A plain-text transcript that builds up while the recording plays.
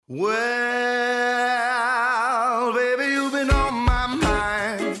Well, baby, you've been on my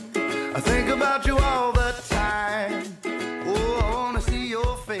mind. I think about you all the time. Oh, I want to see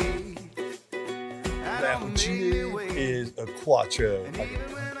your face. Cappuccino is a quattro. I drink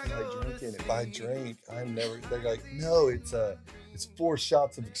it. If I drink, I'm never. They're like, no, it's 4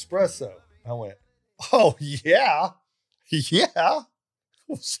 shots of espresso. I went, oh yeah.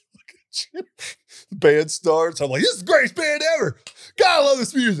 The band starts. I'm like, this is the greatest band ever. God, I love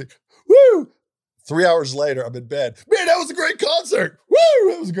this music. Woo! 3 hours later, I'm in bed. Man, that was a great concert.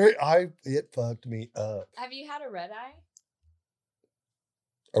 Woo! That was great. It fucked me up. Have you had a red eye?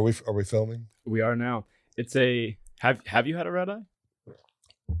 Are we filming? We are now. It's a have you had a red eye?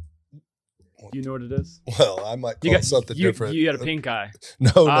 Do you know what it is? Well, I might call it something different. You had a pink eye.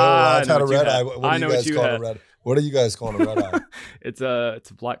 No, I've had a red eye. What do you guys call a red eye? What are you guys calling a red eye? It's a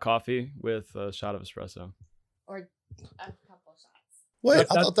black coffee with a shot of espresso. Or a couple shots. Wait,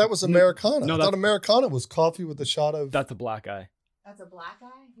 I thought that was Americana. No, I thought Americana was coffee with a shot of... That's a black eye. That's a black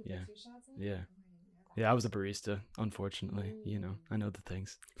eye? You Yeah. put 2 shots in? Yeah. Yeah, I was a barista, unfortunately. You know, I know the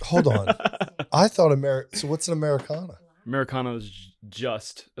things. Hold on. I thought So what's an Americana? Americano is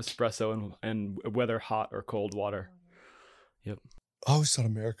just espresso and whether hot or cold water. Yep. I always thought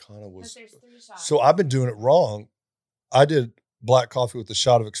Americana was... There's 3 shots. So I've been doing it wrong. I did black coffee with a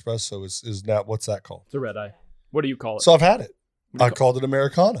shot of espresso. Is now, what's that called? It's a red eye. What do you call it? So I've had it. What do you I called it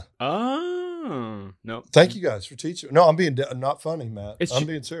Americana. Oh, no. Thank you guys for teaching. No, I'm being not funny, Matt. I'm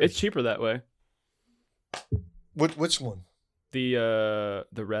being serious. It's cheaper that way. Which one? The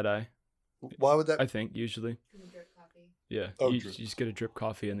red eye. Why would that? I think usually. Drip coffee. Yeah. Oh, you drip. just get a drip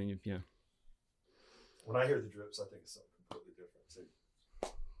coffee and then When I hear the drips, I think it's something completely different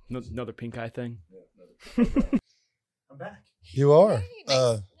too. Another pink eye thing. Yeah, I'm back. you are. Hey,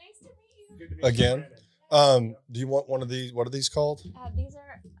 nice to meet you. Good to meet Again? Brandon. Do you want one of these? What are these called? These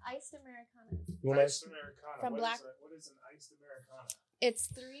are iced Americanos. You want Iced Americana. From What Black- what is an iced Americana? It's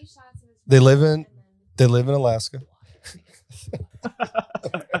 3 shots of espresso. They live in- and then They live in Alaska.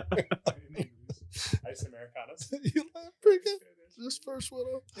 Iced Americanas. You laugh pretty good. This first one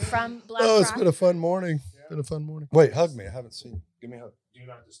up. From Black Oh, it's Rock. been a fun morning. Yeah. Been a fun morning. Wait, hug me. I haven't seen you. Give me a hug. Do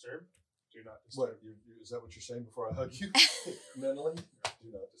not disturb. Do not What? disturb. Is that what you're saying before I hug you? Mentally? Do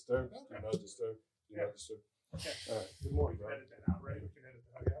not disturb. Do not disturb. Do not disturb. Okay. All right. Good morning, We bro. can edit that out, right? We can edit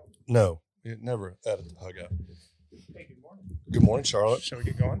the hug out. No, you never edit the hug out. Hey, good morning. Good morning, Charlotte. Shall we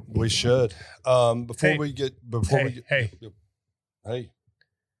get going? We should. Before Hey. we get Hey.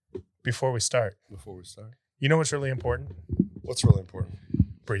 Before we start, you know what's really important? what's really important?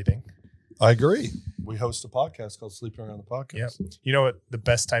 Breathing. I agree. We host a podcast called Sleeping Around the Podcast. Yep. You know what the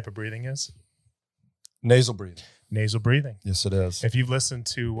best type of breathing is? Nasal breathing. Nasal breathing. Yes, it is. If you've listened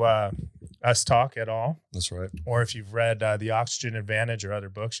to us talk at all, That's right. or if you've read The Oxygen Advantage or other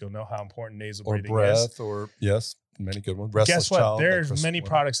books, you'll know how important nasal Or breathing breath, is. or yes, many good ones. Restless Guess what? Child, by There's Chris many Williams.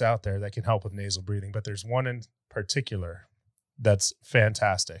 products out there that can help with nasal breathing, but there's one in particular that's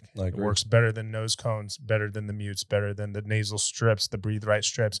fantastic. I It agree. works better than nose cones, better than the mutes, better than the nasal strips, the Breathe Right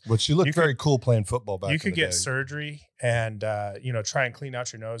strips. Which you look You very cool playing football back You in could the get day. surgery and try and clean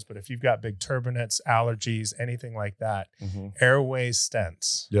out your nose, but if you've got big turbinates, allergies, anything like that, Mhm. Airway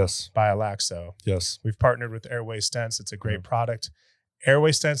Stents Yes. by Alaxo. Yes. We've partnered with Airway Stents. It's a great Yeah. product.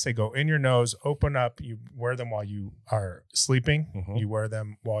 Airway Stents, they go in your nose, open up. You wear them while you are sleeping. Mhm. You wear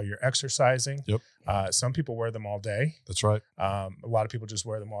them while you're exercising. Yep. Some people wear them all day. That's right. A lot of people just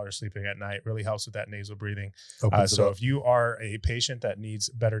wear them while they're sleeping at night. Really helps with that nasal breathing. Opens it So up. if you are a patient that needs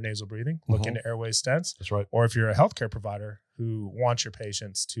better nasal breathing, look Mhm. into Airway Stents. That's right. Or if you're a healthcare provider who wants your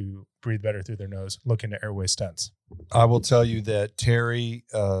patients to breathe better through their nose, look into Airway Stents. I will tell you that Terry,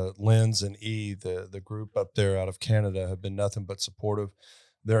 Linz, and E, the group up there out of Canada, have been nothing but supportive.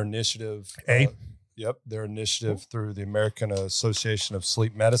 Their initiative, their initiative through the American Association of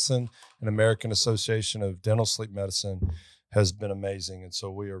Sleep Medicine and American Association of Dental Sleep Medicine has been amazing. And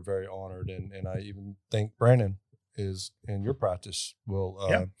so we are very honored. And I even think Brandon is in your practice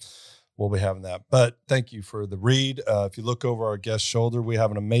we'll be having that. But thank you for the read. If you look over our guest shoulder, we have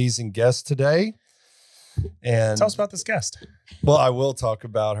an amazing guest today. And Tell us about this guest. well, I will talk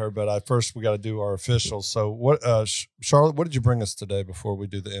about her, but first we got to do our officials. So, what, Charlotte? What did you bring us today before we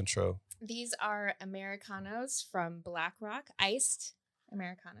do the intro? These are Americanos from Black Rock, iced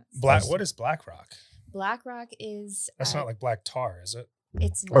Americanos. What is Black Rock? Black Rock is That's not like black tar, is it?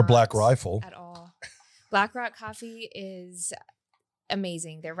 it's Or not Black Rifle? at all. Black Rock coffee is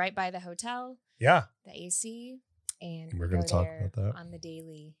amazing. They're right by the hotel, Yeah. the AC, and We're we gonna go talk there about that. on the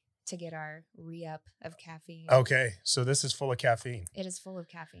daily to get our re-up of caffeine. Okay. So this is full of caffeine. It is full of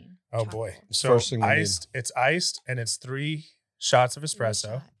caffeine. Oh chock boy. full. So First thing we need. iced. It's iced and it's 3 shots of espresso.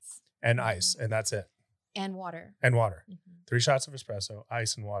 3 shots. and ice, and that's it. And water. And water. Mhm. 3 shots of espresso,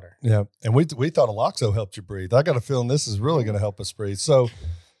 ice, and water. Yeah. And we thought Aloxo helped you breathe. I got a feeling this is really going to help us breathe. So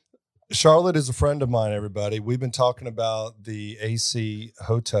Charlotte is a friend of mine, everybody. We've been talking about the AC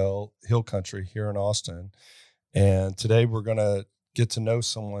Hotel Hill Country here in Austin. And today we're going to get to know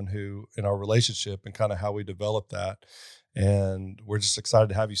someone who in our relationship and kind of how we developed that. And we're just excited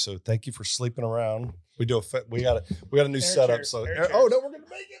to have you. So thank you for sleeping around. We got a new setup. Chairs, So air no, chairs. we're going to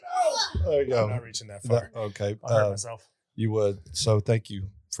make it. Oh, there you go. I'm not reaching that far. Okay. I'll hurt myself. You would. So thank you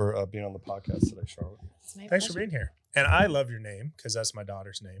for being on the podcast today, Charlotte. It's my Thanks for pleasure. being here. And I love your name because that's my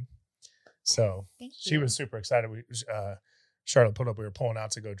daughter's name. So Thank she you. was super excited. Charlotte pulled up. We were pulling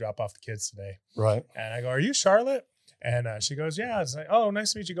out to go drop off the kids today. Right. And I go, "Are you Charlotte?" And she goes, "Yeah." I was like, "Oh,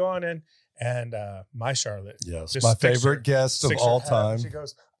 nice to meet you. Go on in." And my Charlotte, Yes. just My sticks favorite her- guest of sticks her all head up, and time. She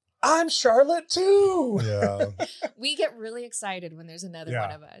goes, "I'm Charlotte too." Yeah. We get really excited when there's another Yeah.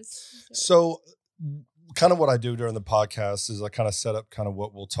 one of us. So kind of what I do during the podcast is I kind of set up kind of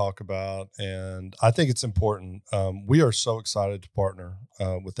what we'll talk about. And I think it's important. We are so excited to partner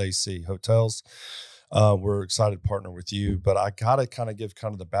with AC Hotels. We're excited to partner with you, but I got to kind of give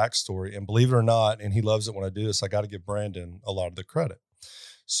kind of the backstory, and believe it or not, and he loves it when I do this, I got to give Brandon a lot of the credit.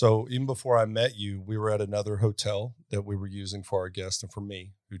 So even before I met you, we were at another hotel that we were using for our guest and for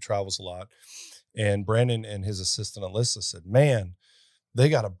me, who travels a lot. And Brandon and his assistant, Alyssa, said, "Man, they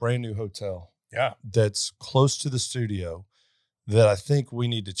got a brand new hotel Yeah. that's close to the studio that I think we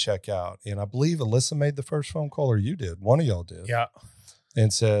need to check out." And I believe Alyssa made the first phone call, or you did. One of y'all did. Yeah.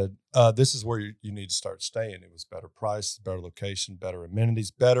 And said, this is where you need to start staying. It was better price, better location, better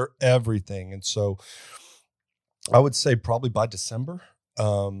amenities, better everything. And so I would say probably by December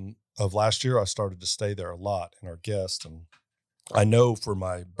of last year, I started to stay there a lot and our guests. And I know for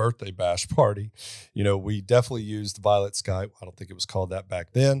my birthday bash party, we definitely used Violet Sky. I don't think it was called that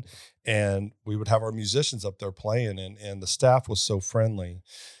back then. And we would have our musicians up there playing, and the staff was so friendly.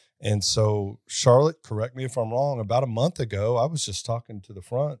 And so, Charlotte, correct me if I'm wrong, about a month ago, I was just talking to the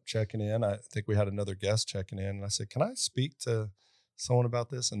front, checking in. I think we had another guest checking in. And I said, "Can I speak to someone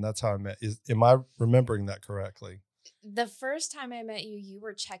about this?" And that's how I met. Am I remembering that correctly? The first time I met you, you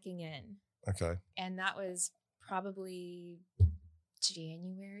were checking in, Okay. and that was probably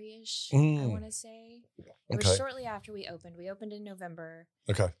January-ish, I Mm. want to say. It was Okay. shortly after we opened. We opened in November.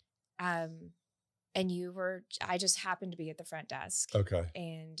 Okay. And I just happened to be at the front desk Okay.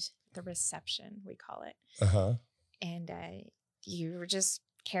 and the reception, we call it. Uh-huh. And you were just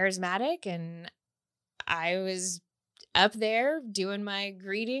charismatic, and I was up there doing my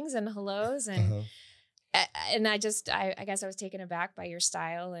greetings and hellos, and Uh-huh. I guess I was taken aback by your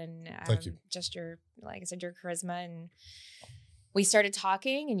style and Thank you. just your, like I said, your charisma. And we started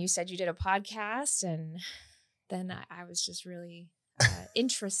talking, and you said you did a podcast, and then I was just really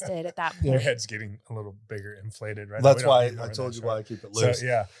interested at that point. Your head's getting a little bigger, inflated right That's now. We don't why need more I of told that, you why I Charlotte. keep it So, loose.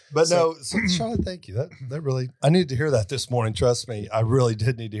 yeah. But So- no, Charlotte, thank you. That really, I needed to hear that this morning. Trust me, I really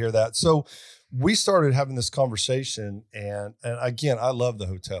did need to hear that. So we started having this conversation, and again, I love the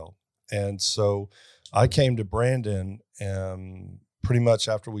hotel. And so I came to Brandon pretty much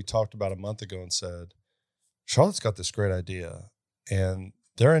after we talked about a month ago and said, "Charlotte's got this great idea, and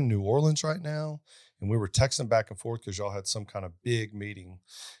they're in New Orleans right now." And we were texting back and forth because y'all had some kind of big meeting.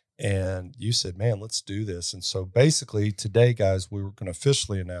 And you said, "Man, let's do this." And so basically today, guys, we were going to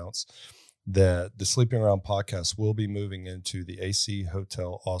officially announce that the Sleeping Around podcast will be moving into the AC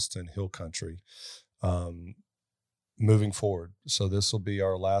Hotel Austin Hill Country moving forward. So this will be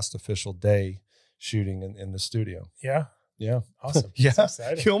our last official day shooting in the studio. Yeah. Yeah. Awesome. Yeah. That's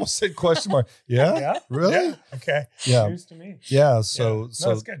exciting. You almost said question mark. Yeah. Yeah. Really? Yeah. Okay. Yeah. News to me. Yeah. So, Yeah. No,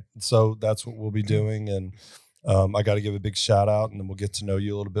 that's good. so that's what we'll be doing. And I got to give a big shout out, and then we'll get to know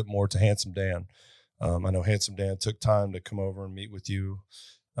you a little bit more, to Handsome Dan. I know Handsome Dan took time to come over and meet with you,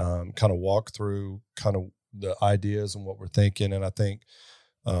 kind of walk through kind of the ideas and what we're thinking. And I think,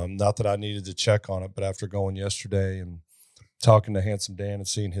 not that I needed to check on it, but after going yesterday and talking to Handsome Dan and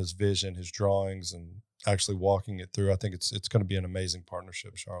seeing his vision, his drawings, and actually walking it through, I think it's going to be an amazing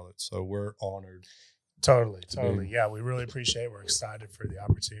partnership, Charlotte. So we're honored. Totally. be. Totally. Yeah. We really appreciate it. We're excited for the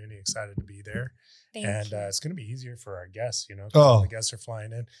opportunity, excited to be there. Thank and you. it's going to be easier for our guests, 'cause Oh. the guests are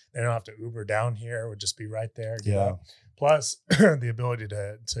flying in. They don't have to Uber down here. We'll just be right there. get Yeah. up. Plus the ability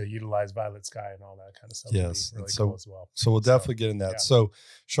to utilize Violet Sky and all that kind of stuff. would be Yes. Really And so- cool as well. So we'll So, definitely get in that. yeah. So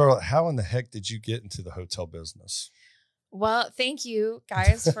Charlotte, how in the heck did you get into the hotel business? Well, thank you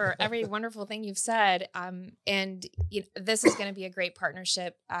guys for every wonderful thing you've said. And this is going to be a great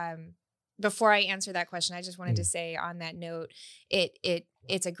partnership. Before I answer that question, I just wanted to say on that note,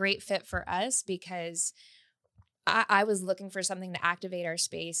 it's a great fit for us because I was looking for something to activate our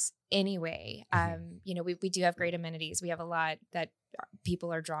space anyway. We do have great amenities. We have a lot that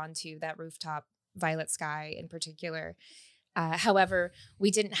people are drawn to, that rooftop violet sky in particular. However,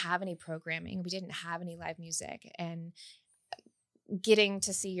 we didn't have any programming. We didn't have any live music. And getting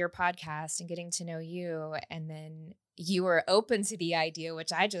to see your podcast and getting to know you, and then you were open to the idea,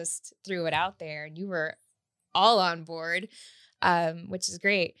 which I just threw it out there, and you were all on board, which is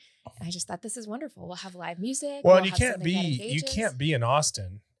great. And I just thought, this is wonderful. We'll have live music. Well, we'll and you can't be in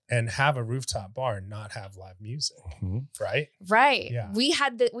Austin and have a rooftop bar and not have live music, right? Right. Yeah. We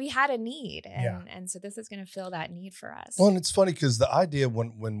had a need, and so this is going to fill that need for us. Well, and it's funny because the idea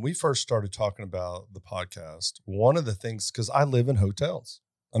when we first started talking about the podcast, one of the things, because I live in hotels.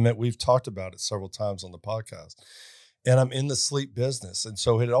 I mean, we've talked about it several times on the podcast, and I'm in the sleep business. And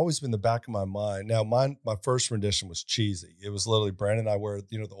so it had always been the back of my mind. Now, my first rendition was cheesy. It was literally Brandon and I wear,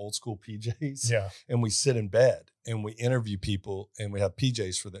 the old school PJs. Yeah. And we sit in bed and we interview people, and we have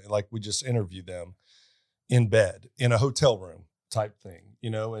PJs for them. Like, we just interview them in bed in a hotel room type thing,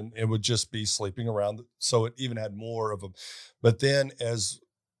 and it would just be sleeping around. So it even had more of a, but then as,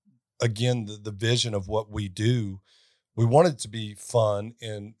 again, the vision of what we do, we wanted it to be fun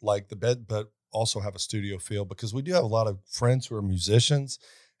in like the bed, but also have a studio feel, because we do have a lot of friends who are musicians.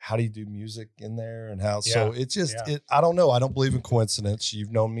 How do you do music in there, and how? Yeah. So it's just, I don't know. I don't believe in coincidence.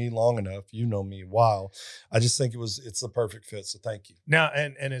 You've known me long enough. You know me a while. I just think it's the perfect fit. So thank you. Now,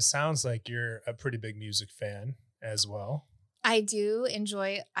 and it sounds like you're a pretty big music fan as well. I do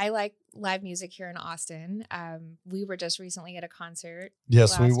enjoy. I like live music here in Austin. We were just recently at a concert.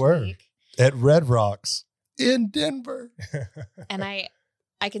 Yes, we were week. At Red Rocks in Denver. And I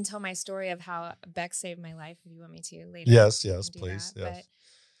can tell my story of how Beck saved my life if you want me to later. Yes, please. That. Yes.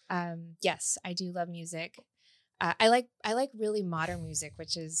 But yes, I do love music. I like really modern music,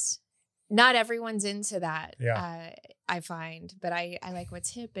 which is not everyone's into that. Yeah. I find, but I like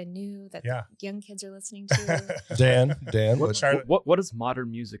what's hip and new that young kids are listening to. Dan, what does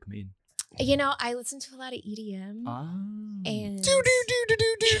modern music mean? I listen to a lot of EDM. And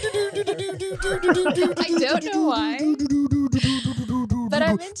I don't know why, but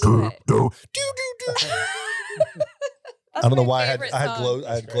I'm into it. I don't know why I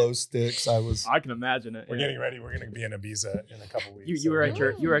had glow sticks. I can imagine it. We're getting ready. We're going to be in Ibiza in a couple weeks. You were at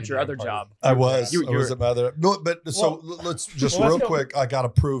your other job. I was at my other. No, but let's just real quick. I got to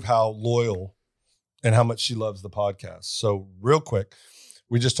prove how loyal and how much she loves the podcast. So real quick,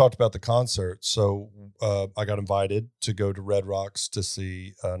 we just talked about the concert. So I got invited to go to Red Rocks to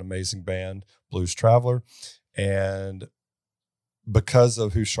see an amazing band, Blues Traveler, and because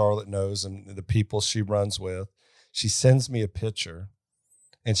of who Charlotte knows and the people she runs with, she sends me a picture,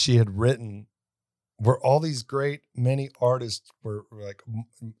 and she had written where all these great many artists were like,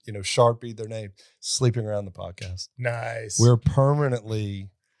 Sharpie, their name, sleeping around the podcast. Nice. We're permanently,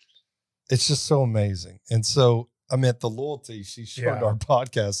 it's just so amazing. And so, the loyalty she showed to our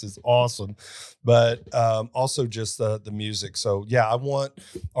podcast is awesome, but also just the music. So I want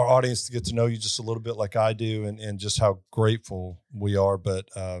our audience to get to know you just a little bit like I do, and just how grateful we are. But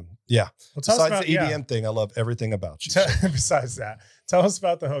besides the EDM thing, I love everything about you. Besides that, tell us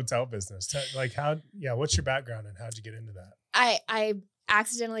about the hotel business. What's your background and how'd you get into that? I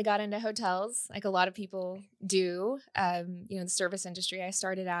accidentally got into hotels, like a lot of people do. The service industry. I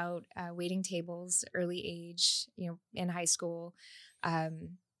started out waiting tables early age, in high school,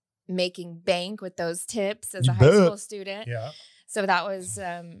 making bank with those tips as a high school student. Yeah. So that was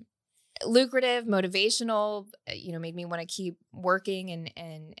lucrative, motivational, made me want to keep working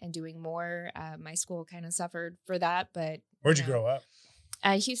and doing more. My school kind of suffered for that, but where'd you grow up?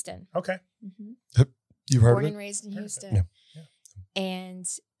 Houston. Okay. Mm-hmm. You heard Born of it? and raised in Houston. Yeah. And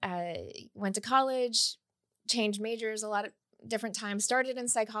went to college, changed majors a lot of different times, started in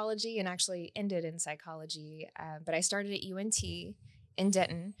psychology and actually ended in psychology. But I started at UNT in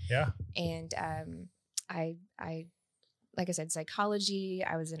Denton. Yeah. And I like I said, psychology.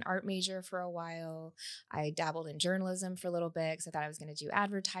 I was an art major for a while. I dabbled in journalism for a little bit because I thought I was going to do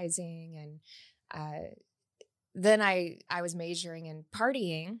advertising. And then I was majoring in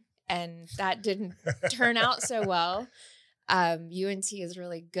partying, and that didn't turn out so well. UNT is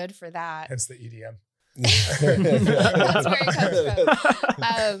really good for that. Hence the EDM. That's where it comes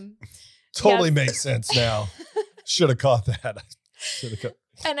from. Totally makes sense now. Should have caught that.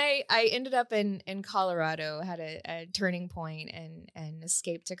 And I ended up in Colorado, had a turning point and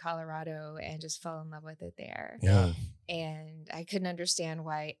escaped to Colorado and just fell in love with it there. Yeah. And I couldn't understand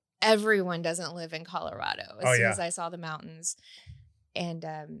why everyone doesn't live in Colorado as soon as I saw the mountains. And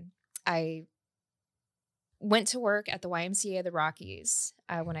I went to work at the YMCA of the Rockies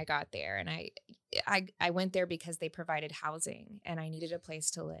when I got there. And I went there because they provided housing and I needed a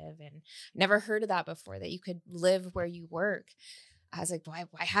place to live, and never heard of that before, that you could live where you work. I was like, why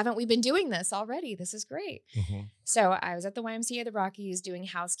haven't we been doing this already? This is great. So I was at the YMCA of the Rockies doing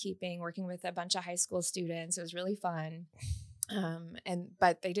housekeeping, working with a bunch of high school students. It was really fun.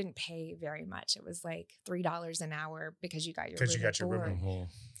 But they didn't pay very much. It was like $3 an hour because you got your room.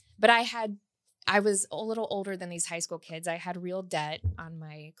 But I was a little older than these high school kids. I had real debt on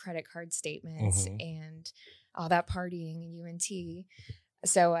my credit card statements and all that partying in UNT.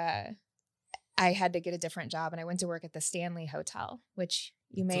 So I had to get a different job, and I went to work at the Stanley Hotel, which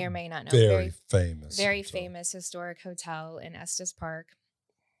you may or may not know. Very famous. Very famous historic hotel in Estes Park.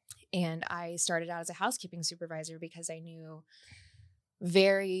 And I started out as a housekeeping supervisor because I knew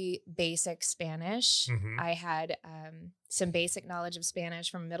very basic Spanish. I had some basic knowledge of Spanish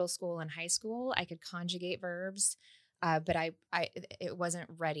from middle school and high school. I could conjugate verbs, but it wasn't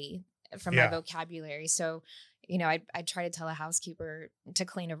ready from my vocabulary. So, I'd try to tell a housekeeper to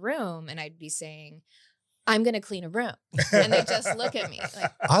clean a room, and I'd be saying, "I'm going to clean a room," and they just look at me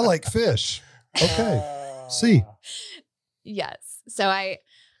like, I like fish. Okay, see. Yes. So I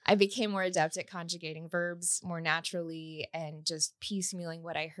became more adept at conjugating verbs more naturally and just piecemealing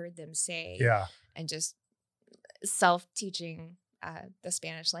what I heard them say. Yeah. And just self-teaching the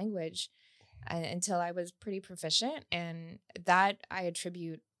Spanish language until I was pretty proficient. And that I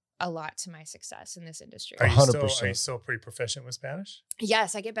attribute a lot to my success in this industry. Are you 100%. still pretty proficient with Spanish?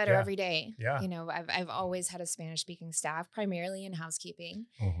 Yes, I get better every day. Yeah. I've always had a Spanish speaking staff, primarily in housekeeping.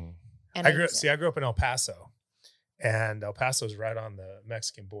 And I grew up in El Paso. And El Paso is right on the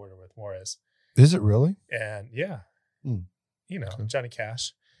Mexican border with Juarez. Is it really? And Okay. Johnny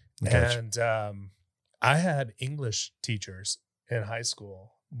Cash. Gotcha. And I had English teachers in high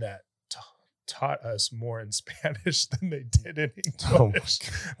school that taught us more in Spanish than they did in English. Oh my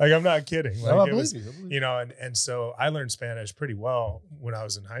God. Like, I'm not kidding. Like, No, I it believe was, you. and so I learned Spanish pretty well when I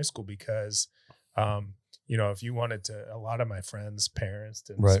was in high school because, if you wanted to, a lot of my friends' parents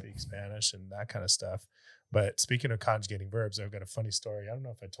didn't speak Spanish and that kind of stuff. But speaking of conjugating verbs, I've got a funny story. I don't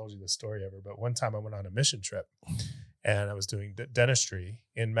know if I told you this story ever, but one time I went on a mission trip and I was doing dentistry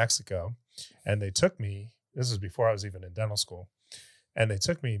in Mexico, and they took me. This was before I was even in dental school. And they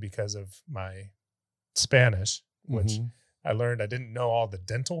took me because of my Spanish, which I learned I didn't know all the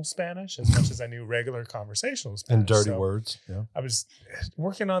dental Spanish as much as I knew regular conversational Spanish. And dirty words. Yeah. I was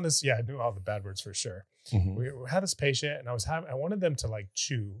working on this. Yeah, I knew all the bad words for sure. We had this patient, and I wanted them to like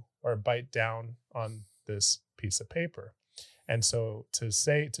chew or bite down on this piece of paper. And so to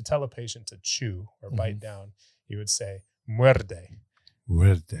tell a patient to chew or bite down, you would say muerde.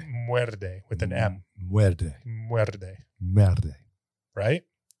 Muerde with an M. Muerde. Right?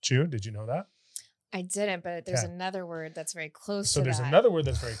 Chew. Did you know that? I didn't, but there's another word that's very close to that. So there's another word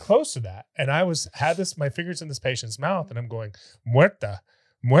that's very close to that. And I had my fingers in this patient's mouth, and I'm going, muerta.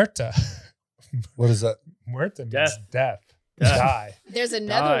 What is that? Muerta means death. Die. There's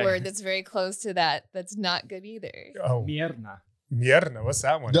another word that's very close to that that's not good either. Oh. Mierda. What's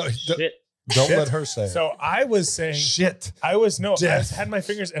that one? No, Shit. don't let her say it. So I was saying Shit. I had my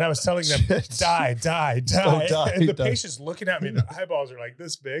fingers and I was telling them, die. Oh, die, and the die. patient's looking at me and the eyeballs are like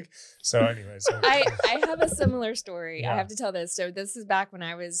this big. So anyways. I have a similar story. Yeah. I have to tell this. So this is back when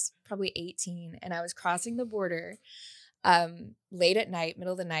I was probably 18 and I was crossing the border late at night,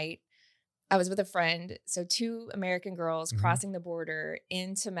 middle of the night. I was with a friend. So 2 American girls crossing the border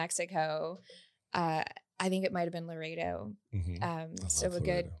into Mexico. I think it might have been Laredo. So a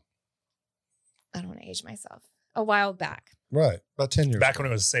good, I don't want to age myself, a while back. Right. About 10 years back ago.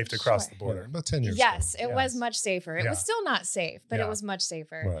 when it was safe to cross the Yeah, border. about 10 years Yes, ago. it was much safer. It Yeah. was still not safe, but Yeah. it was much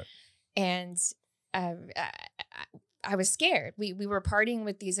safer. Right. And I was scared. We were partying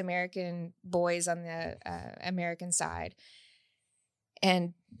with these American boys on the American side.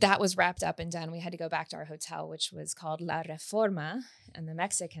 And that was wrapped up and done. We had to go back to our hotel, which was called La Reforma on the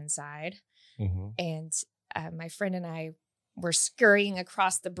Mexican side. And my friend and I were scurrying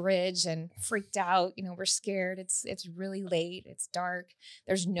across the bridge and freaked out. We're scared. It's really late. It's dark.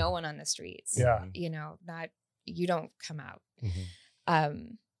 There's no one on the streets. Yeah. You don't come out.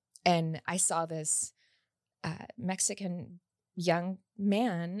 And I saw this Mexican young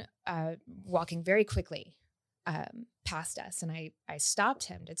man walking very quickly past us. And I stopped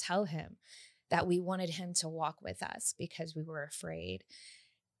him to tell him that we wanted him to walk with us because we were afraid.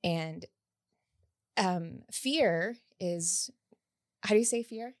 And fear is, how do you say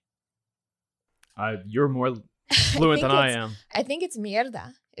fear? You're more fluent than I am. I think it's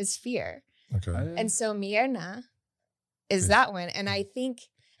mierda is fear. Okay. And so mierda is that one. And I think,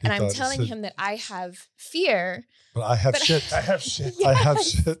 And I'm telling him that I have fear. But I have shit. I have shit. Yes. I have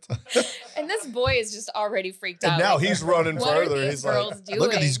shit. And this boy is just already freaked out. And now like, he's running what are further. these He's girls like, doing?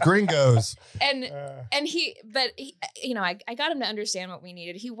 look at these gringos. And he, you know, I got him to understand what we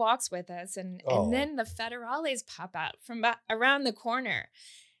needed. He walks with us, and then the federales pop out from around the corner,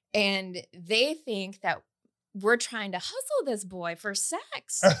 and they think that we're trying to hustle this boy for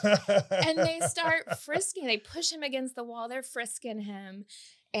sex. And they start frisking. They push him against the wall. They're frisking him.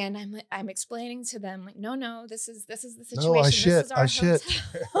 And I'm explaining to them, like, no, this is the situation. No, I shit. This is our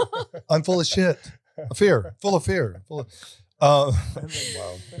hotel. I'm full of shit. Full of fear. Wow. So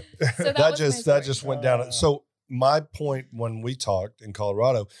that was just went down. So my point when we talked in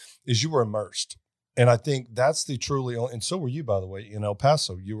Colorado is you were immersed. And I think that's the truly, and so were you, by the way, in El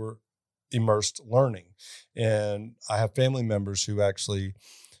Paso. You were immersed learning. And I have family members who actually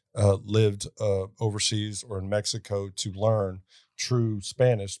lived overseas or in Mexico to learn true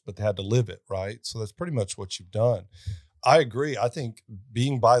Spanish, but they had to live it, right? So that's pretty much what you've done. I agree. I think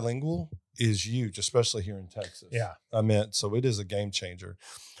being bilingual is huge, especially here in Texas. Yeah. So it is a game changer.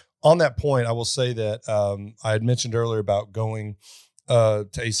 On that point, I will say that I had mentioned earlier about going to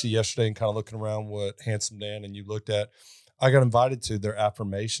AC yesterday and kind of looking around what Handsome Dan and you looked at. I got invited to their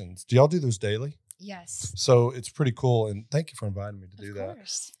affirmations. Do y'all do those daily? Yes. So it's pretty cool. And thank you for inviting me to do that.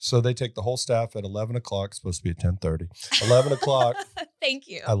 So they take the whole staff at 11 o'clock. It's supposed to be at 10:30. 11 o'clock. Thank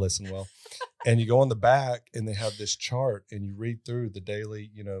you. I listen well. And you go on the back and they have this chart and you read through the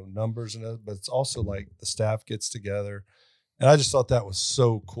daily, numbers and but it's also like the staff gets together. And I just thought that was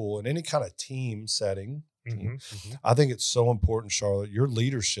so cool. In any kind of team setting, I think it's so important, Charlotte, your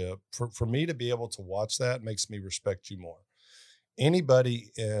leadership. For me to be able to watch that makes me respect you more.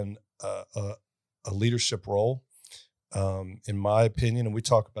 Anybody in a leadership role, in my opinion, and we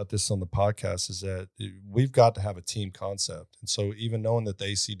talk about this on the podcast, is that we've got to have a team concept. And so even knowing that the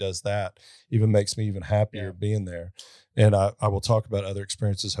AC does that even makes me even happier being there. And I will talk about other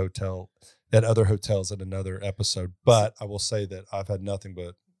experiences at other hotels in another episode. But I will say that I've had nothing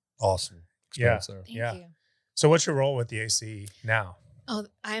but awesome experience there. Thank you. So what's your role with the AC now? Oh,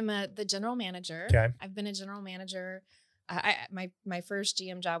 I'm the general manager. Okay. I've been a general manager. My first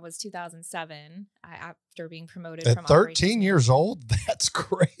GM job was 2007. After being promoted At from 13 years old, that's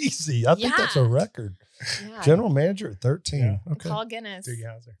crazy. I think that's a record. Yeah. General manager at 13. Yeah. Okay. Paul Guinness.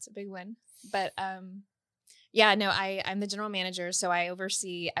 It's a big win. But I'm the general manager, so I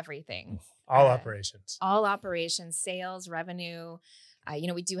oversee everything. All operations, sales, revenue.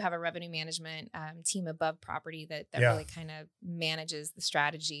 We do have a revenue management team above property that really kind of manages the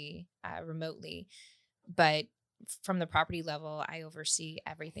strategy remotely. But from the property level, I oversee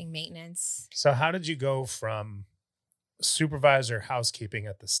everything, maintenance. So how did you go from supervisor housekeeping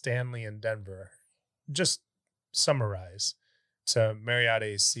at the Stanley in Denver, just summarize, to Marriott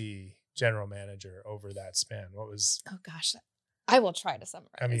AC general manager over that span? What was... Oh gosh, I will try to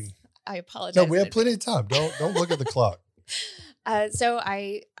summarize. I mean, I apologize. No, we have plenty of time. Don't look at the clock. So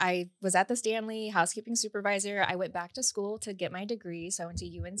I was at the Stanley housekeeping supervisor. I went back to school to get my degree. So I went to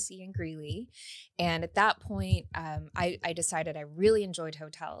UNC in Greeley. And at that point, I decided I really enjoyed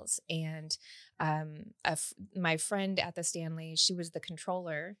hotels. And my friend at the Stanley, she was the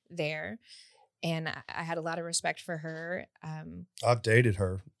controller there. And I had a lot of respect for her. I've dated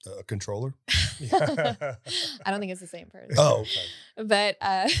her, a controller. I don't think it's the same person. Oh, okay. But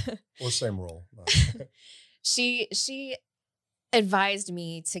or same role. No. She advised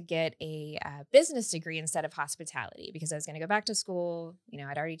me to get a business degree instead of hospitality because I was going to go back to school.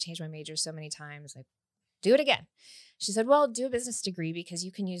 I'd already changed my major so many times. Like, do it again. She said, well, do a business degree because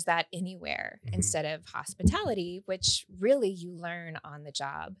you can use that anywhere instead of hospitality, which really you learn on the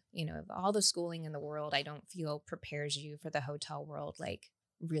job. All the schooling in the world, I don't feel prepares you for the hotel world, like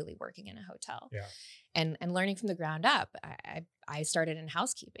really working in a hotel. Yeah. And learning from the ground up. I started in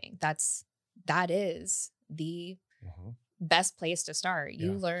housekeeping. That is the best place to start.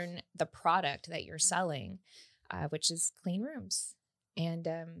 You learn the product that you're selling, which is clean rooms. And,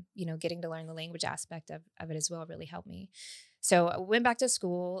 getting to learn the language aspect of it as well really helped me. So I went back to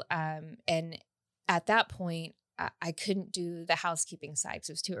school. And at that point, I couldn't do the housekeeping side because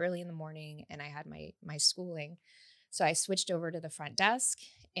it was too early in the morning and I had my schooling. So I switched over to the front desk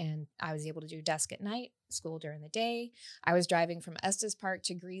and I was able to do desk at night, school during the day. I was driving from Estes Park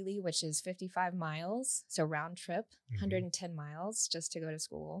to Greeley, which is 55 miles. So round trip, 110 miles just to go to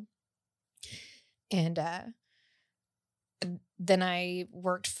school. And then I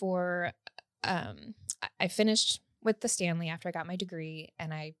worked for, I finished with the Stanley after I got my degree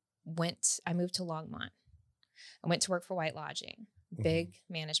and I moved to Longmont. I went to work for White Lodging. big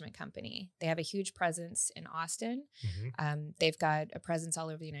management company. They have a huge presence in Austin. They've got a presence all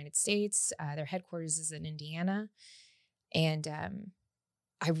over the United States. Their headquarters is in Indiana. And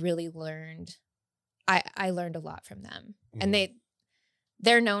I really learned, I learned a lot from them. And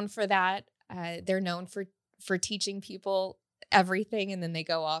they're known for that. They're known for teaching people everything, and then they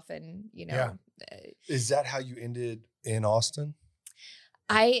go off and, you know. Is that how you ended in Austin?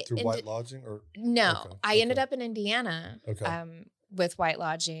 Through White Lodging? Or no, okay. I ended up in Indiana with White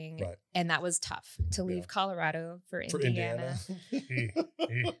Lodging, Right. and that was tough to leave Colorado for Indiana.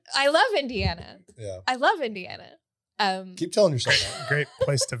 Indiana. I love Indiana. Yeah. I love Indiana. Keep telling yourself that. Great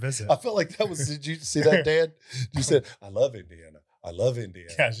place to visit. I felt like that was, did you see that, Dan? You said, I love Indiana. I love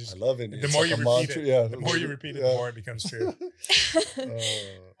Indiana. Yeah, just, I love Indiana. The more It's you like repeat a it, mantra. the more you repeat it, the more it becomes true.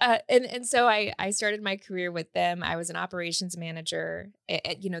 And so I started my career with them. I was an operations manager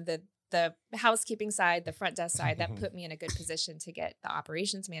at, you know, the housekeeping side, the front desk side. That put me in a good position to get the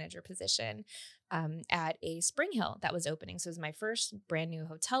operations manager position at a Spring Hill that was opening. So it was my first brand new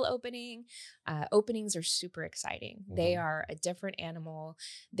hotel opening. Openings are super exciting. They are a different animal.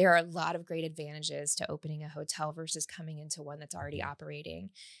 There are a lot of great advantages to opening a hotel versus coming into one that's already operating.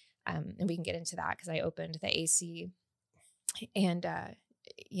 And we can get into that because I opened the AC, and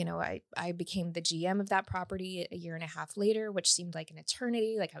you know, I became the GM of that property a year and a half later, which seemed like an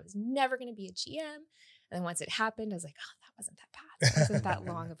eternity. Like I was never going to be a GM. And then once it happened, I was like, oh, that wasn't that bad. It wasn't that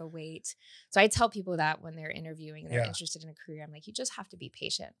long of a wait. So I tell people that when they're interviewing and they're interested in a career, I'm like, you just have to be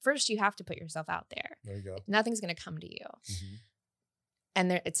patient. First, you have to put yourself out there. There you go. Nothing's going to come to you.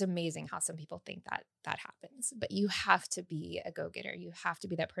 And it's amazing how some people think that happens. But you have to be a go-getter. You have to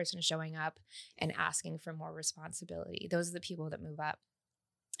be that person showing up and asking for more responsibility. Those are the people that move up.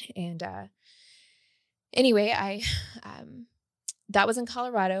 And anyway, that was in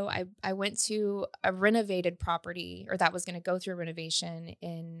Colorado. I went to a renovated property, or that was going to go through a renovation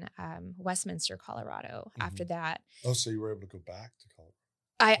in Westminster, Colorado. After that. Oh, so you were able to go back to Colorado?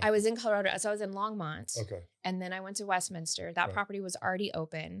 I was in Colorado. So I was in Longmont. Okay. And then I went to Westminster. That property was already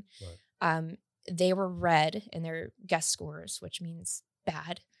open. Right. They were red in their guest scores, which means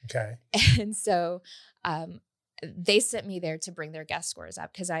bad. Okay. And so they sent me there to bring their guest scores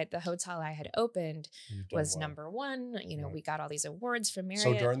up because the hotel I had opened was number one. You know, we got all these awards from Marriott.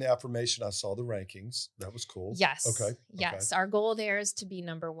 So during the affirmation, I saw the rankings. That was cool. Yes. Okay. Yes. Our goal there is to be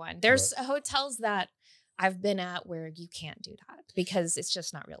number one. There's hotels that I've been at where you can't do that because it's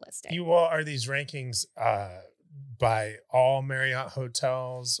just not realistic. Are these rankings by all Marriott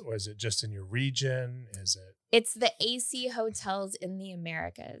hotels, or is it just in your region? Is it? It's the AC hotels in the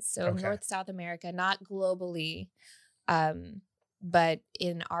Americas. So North, South America, not globally, but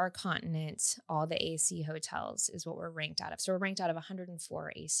in our continent, all the AC hotels is what we're ranked out of. So we're ranked out of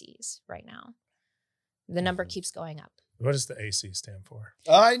 104 ACs right now. The number keeps going up. What does the AC stand for?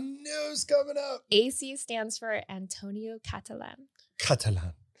 I knew it was coming up. AC stands for Antonio Catalan.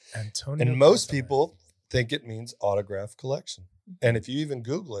 Catalan. Antonio. And most Catalan. people think it means autograph collection. And if you even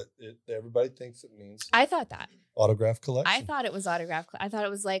Google it, everybody thinks it means I thought that. Autograph collection. I thought it was autograph. I thought it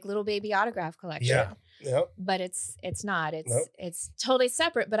was like little baby autograph collection. Yeah. Yep. But it's not. It's totally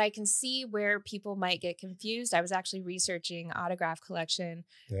separate. But I can see where people might get confused. I was actually researching autograph collection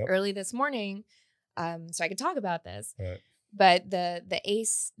early this morning, so I could talk about this. Right. But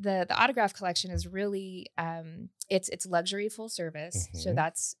the autograph collection is really it's luxury full service. So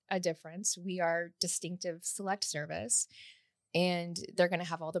that's a difference. We are distinctive select service. And they're going to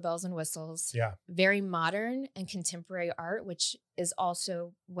have all the bells and whistles. Yeah. Very modern and contemporary art, which is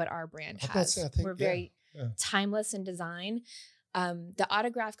also what our brand has. We're very timeless in design. The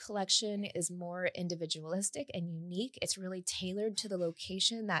autograph collection is more individualistic and unique. It's really tailored to the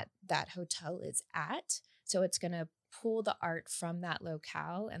location that hotel is at. So it's going to pull the art from that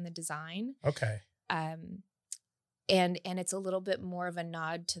locale and the design. Okay. And it's a little bit more of a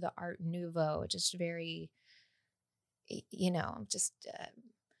nod to the Art Nouveau, just very, just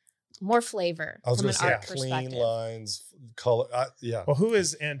more flavor. I was going to say clean lines, color. Well, who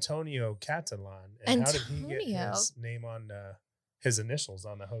is Antonio Catalan? And how did he get Antonio. his name on his initials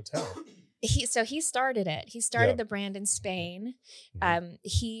on the hotel? He started it. He started the brand in Spain.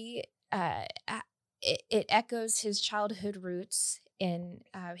 It echoes his childhood roots in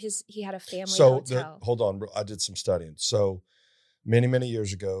he had a family hotel. Hold on, I did some studying. So many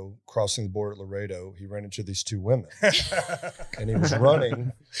years ago, crossing the border at Laredo, he ran into these two women, and he was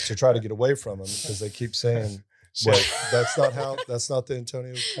running to try to get away from them because they keep saying, "Wait, that's not the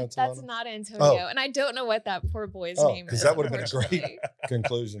Antonio Catalano." That's not Antonio, and I don't know what that poor boy's name is. Because that would have been a great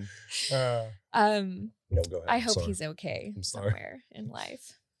conclusion. No, go ahead. I hope he's okay I'm sorry. somewhere in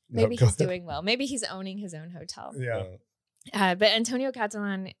life. Maybe he's doing well. Maybe he's owning his own hotel. Yeah. But Antonio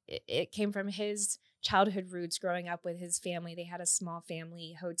Catalan, it came from his childhood roots growing up with his family. They had a small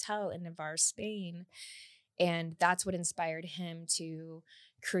family hotel in Navarre, Spain. And that's what inspired him to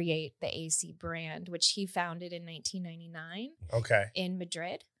create the AC brand, which he founded in 1999 in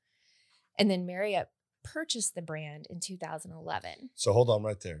Madrid. And then Marriott purchased the brand in 2011. So hold on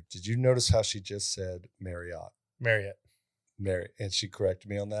right there. Did you notice how she just said Marriott? Marriott. And she corrected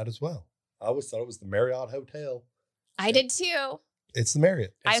me on that as well. I always thought it was the Marriott Hotel. I did too. It's the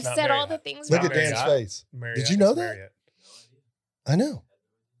Marriott. I've said Marriott. all the things Look wrong. at Dan's face. Marriott. Did you know that? Marriott. I know.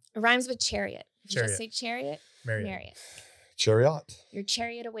 It rhymes with chariot. Did you Chariot. just say chariot? Marriott. Chariot. Your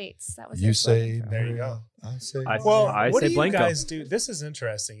chariot awaits. That was You their say slogan for a There you while. go. I say. Well, I what say do Blanco. you guys do? This is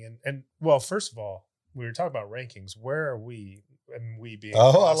interesting. And well, first of all, we were talking about rankings. Where are we? And we being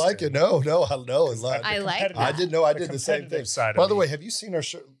Oh, I like Boston. it. No. I know. Because I the like competitive- I that. didn't know I the did the same competitive thing. side By of the me. way, have you seen our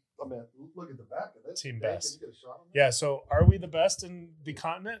shirt? I mean, look at the back of this. Team Dan, best. Can you get a shot on that? Yeah. So, are we the best in the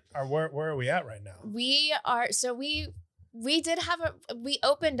continent, or where are we at right now? We are. So we did have we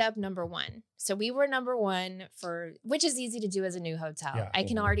opened up number one. So we were number one which is easy to do as a new hotel. Yeah. I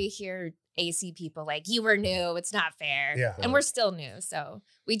can already hear AC people like, you were new, it's not fair. Yeah. And we're still new. So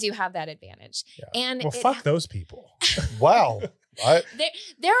we do have that advantage. Yeah. And Well, fuck those people. Wow.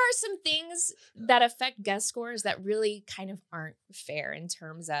 there are some things that affect guest scores that really kind of aren't fair in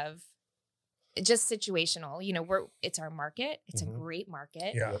terms of just situational. You know, it's our market. It's a great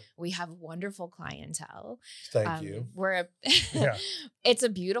market. Yeah. We have wonderful clientele. Thank you. Yeah. It's a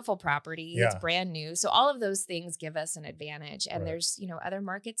beautiful property. It's Yeah. brand new. So all of those things give us an advantage. And Right. there's, other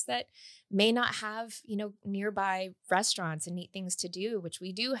markets that may not have, nearby restaurants and neat things to do, which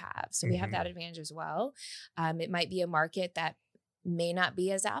we do have. So we have that advantage as well. It might be a market that may not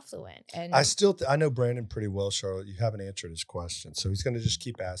be as affluent. And I know Brandon pretty well, Charlotte. You haven't answered his question, so he's going to just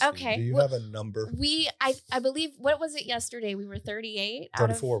keep asking. Okay. Do you Well, have a number? I believe, what was it yesterday? We were 38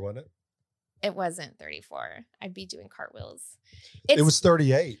 34, wasn't it? It wasn't 34. I'd be doing cartwheels. It was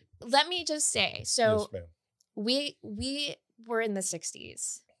 38. Let me just say, so Yes, ma'am. we were in the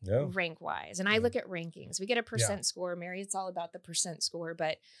 60s Yeah. rank wise. And I look at rankings. We get a percent score. Marriott's all about the percent score,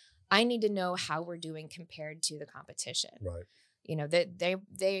 but I need to know how we're doing compared to the competition. Right.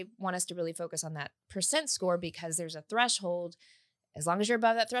 They want us to really focus on that percent score because there's a threshold. As long as you're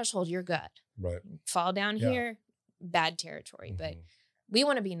above that threshold, you're good. Right. Fall down Yeah. here, bad territory. But we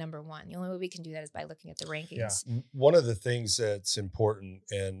want to be number one. The only way we can do that is by looking at the rankings. Yeah. One of the things that's important,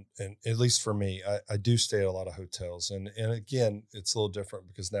 and at least for me, I do stay at a lot of hotels, and again, it's a little different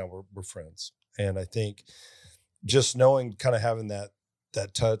because now we're friends, and I think just knowing, kind of having that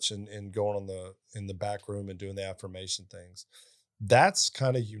touch and going in the back room and doing the affirmation things, that's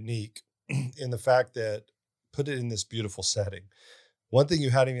kind of unique in the fact that put it in this beautiful setting. One thing you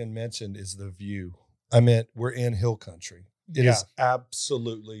hadn't even mentioned is the view. I meant we're in hill country. It is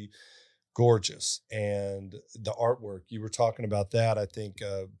absolutely gorgeous. And the artwork, you were talking about that. I think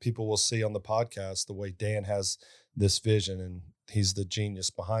people will see on the podcast the way Dan has this vision, and he's the genius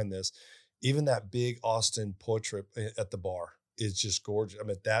behind this. Even that big Austin portrait at the bar is just gorgeous. I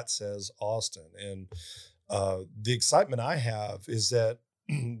mean, that says Austin. And the excitement I have is that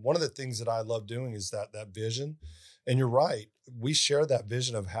one of the things that I love doing is that vision. And you're right. We share that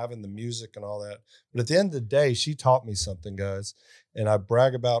vision of having the music and all that. But at the end of the day, she taught me something, guys. And I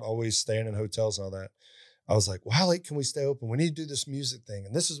brag about always staying in hotels and all that. I was like, well, how late can we stay open? We need to do this music thing.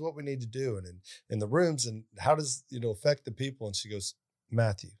 And this is what we need to do. And in the rooms, and how does it affect the people? And she goes,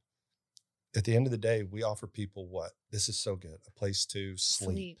 Matthew, at the end of the day, we offer people what? This is so good. A place to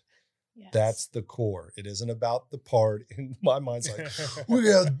sleep. Yes. That's the core. It isn't about the part. In my mind's like, we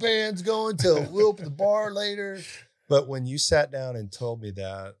got the bands going till we'll open the bar later. But when you sat down and told me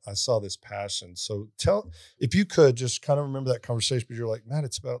that, I saw this passion. So if you could just kind of remember that conversation, because you're like, man,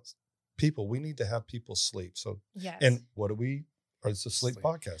 it's about people. We need to have people sleep. So, Yes. and it's a sleep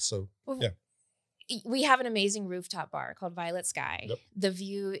podcast. So yeah. We have an amazing rooftop bar called Violet Sky. Yep. The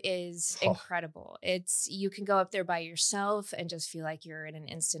view is incredible. You can go up there by yourself and just feel like you're in an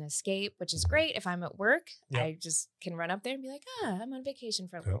instant escape, which is great. If I'm at work, Yep. I just can run up there and be like, I'm on vacation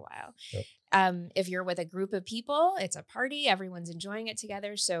for a little while. Yep. If you're with a group of people, it's a party. Everyone's enjoying it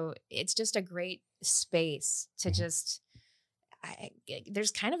together. So it's just a great space to just,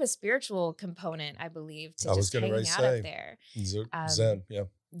 there's kind of a spiritual component, I believe, to just hanging out up there. Zen, yeah.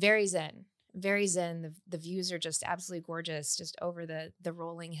 Very zen. Very zen. The views are just absolutely gorgeous, just over the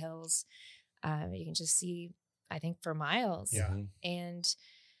rolling hills. You can just see, I think, for miles. Yeah. And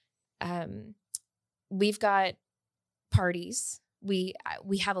we've got parties. We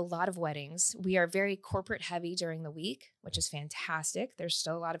have a lot of weddings. We are very corporate heavy during the week, which is fantastic. There's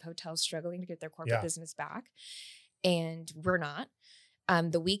still a lot of hotels struggling to get their corporate business back. and we're not.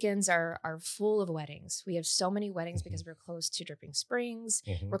 The weekends are full of weddings. We have so many weddings because we're close to Dripping Springs.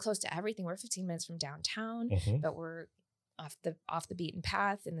 We're close to everything. We're 15 minutes from downtown, but we're off the beaten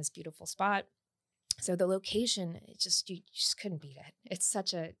path in this beautiful spot. So the location, you just couldn't beat it. It's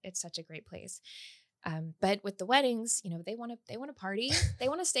such a great place. But with the weddings, they want to party. They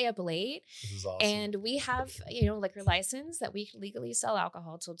want to stay up late. This is awesome. And we have, liquor license that we legally sell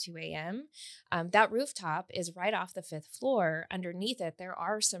alcohol till 2 a.m. That rooftop is right off the 5th floor. Underneath it, there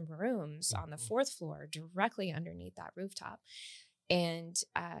are some rooms on the 4th floor directly underneath that rooftop. And,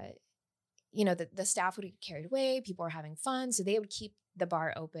 the staff would get carried away. People are having fun. So they would keep the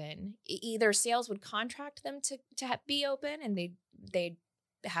bar open. Either sales would contract them to be open and they'd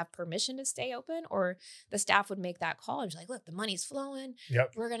have permission to stay open, or the staff would make that call and be like, look, the money's flowing.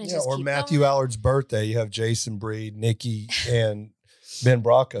 Yep. We're going to just or keep Matthew going. Allard's birthday. You have Jason Breed, Nikki, and Ben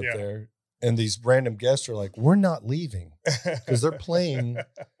Brock up there. And these random guests are like, we're not leaving because they're playing.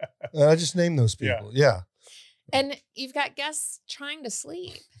 I just named those people. Yeah. And you've got guests trying to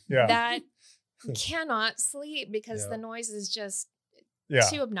sleep Yeah. that cannot sleep because the noise is just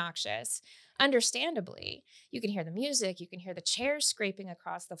too obnoxious. Understandably, you can hear the music, you can hear the chairs scraping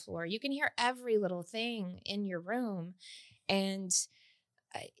across the floor, you can hear every little thing in your room. And,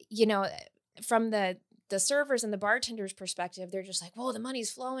 from the servers and the bartenders' perspective, they're just like, whoa, the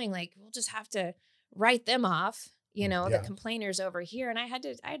money's flowing. Like, we'll just have to write them off, the complainers over here. And I had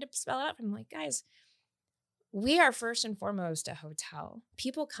to spell it out. I'm like, guys, we are first and foremost a hotel.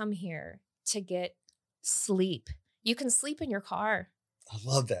 People come here to get sleep. You can sleep in your car. I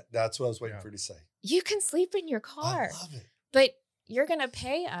love that. That's what I was waiting for you to say. You can sleep in your car. I love it. But you're going to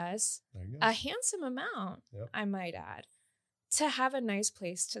pay us There you go. a handsome amount, I might add, to have a nice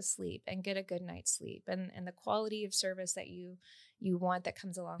place to sleep and get a good night's sleep and the quality of service that you want that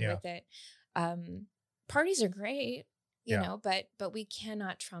comes along with it. Parties are great, but we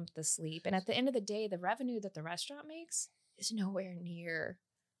cannot trump the sleep. And at the end of the day, the revenue that the restaurant makes is nowhere near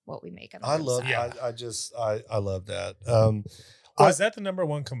what we make on the I love. side. I love that. Is that the number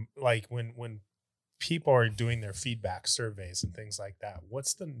one? When people are doing their feedback surveys and things like that,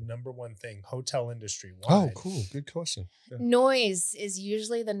 what's the number one thing hotel industry wide? Oh, cool. Good question. Yeah. Noise is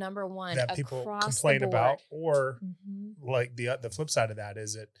usually the number one that people across complain the board. about, or like the flip side of that,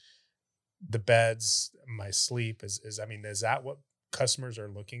 is it the beds, my sleep is that what customers are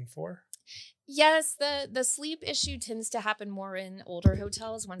looking for? Yes, the sleep issue tends to happen more in older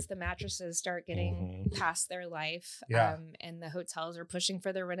hotels once the mattresses start getting past their life, and the hotels are pushing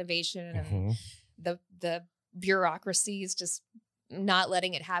for their renovation, and the bureaucracy is just not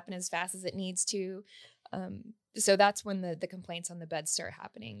letting it happen as fast as it needs to. So that's when the complaints on the beds start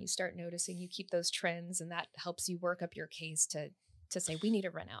happening. You start noticing, you keep those trends, and that helps you work up your case to say we need to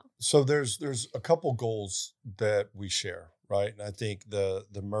rent out. So there's a couple goals that we share, right? And I think the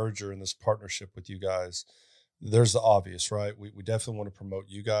merger and this partnership with you guys, there's the obvious, right? We definitely want to promote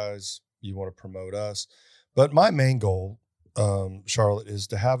you guys. You want to promote us. But my main goal, Charlotte, is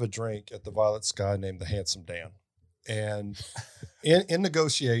to have a drink at the Violet Sky named the Handsome Dan. And in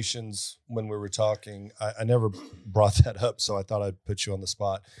negotiations, when we were talking, I never brought that up, so I thought I'd put you on the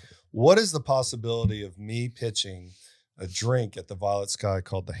spot. What is the possibility of me pitching a drink at the Violet Sky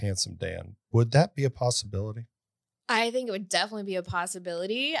called the Handsome Dan? Would that be a possibility? I think it would definitely be a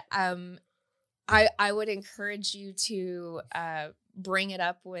possibility. I would encourage you to bring it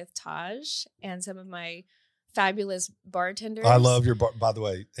up with Taj and some of my fabulous bartenders. I love your bar, by the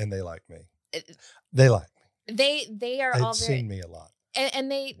way, and they like me. They like me. They are They've all very, seen me a lot.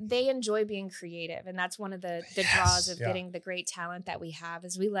 and they enjoy being creative, and that's one of the draws of getting the great talent that we have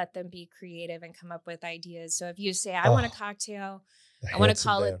is we let them be creative and come up with ideas. So if you say, I want a cocktail, I want to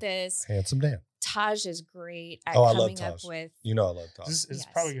call it this. Handsome Dan. Taj is great at I love coming Taj. up with. I love Taj. This is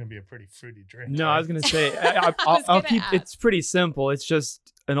probably going to be a pretty fruity drink. No, right? I was going to say, I'll keep, it's pretty simple. It's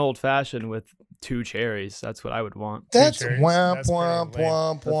just an old fashioned with 2 cherries. That's what I would want. That's cherries? womp, That's womp, pretty lame.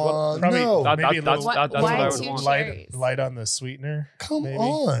 womp, That's what- womp. probably- No, maybe a little- that's what Why I would 2 want. cherries? light on the sweetener. come maybe.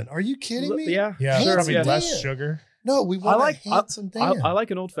 on. Are you kidding me? Yeah, Yeah, Handsome probably Dan. less sugar. No, we want a Handsome Dan. I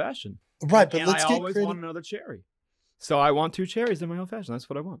like an old fashioned. Right, but And let's I get always creative. want another cherry. So I want 2 cherries in my old fashioned. That's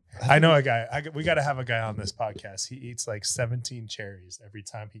what I want. I know a guy. We got to have a guy on this podcast. He eats like 17 cherries every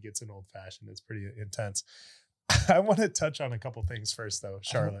time he gets an old fashioned. It's pretty intense. I want to touch on a couple things first, though,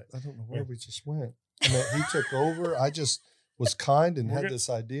 Charlotte. I don't know where we just went. I mean, he took over. I just was kind and had this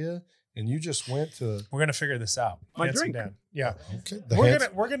idea, and you just went to. We're gonna figure this out. My Handsome drink. Dan. Yeah, Okay,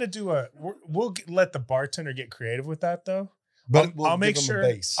 we're gonna do we'll let the bartender get creative with that though. but I'll make give him sure. a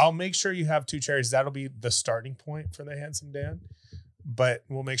base. I'll make sure you have 2 cherries. That'll be the starting point for the Handsome Dan. but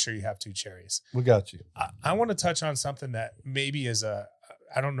we'll make sure you have 2 cherries. We got you. I want to touch on something that maybe is I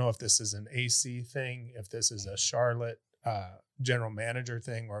don't know if this is an AC thing, if this is a Charlotte general manager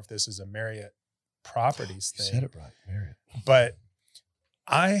thing, or if this is a Marriott Properties thing. You said it right, Marriott. But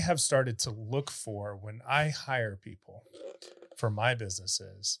I have started to look for, when I hire people for my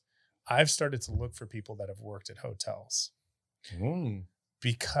businesses, I've started to look for people that have worked at hotels.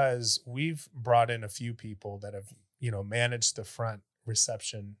 Because we've brought in a few people that have, managed the front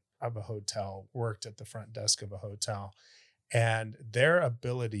reception of a hotel, worked at the front desk of a hotel, and their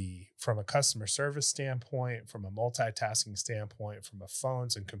ability from a customer service standpoint, from a multitasking standpoint, from a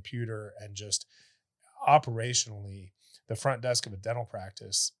phones and computer, and just operationally, the front desk of a dental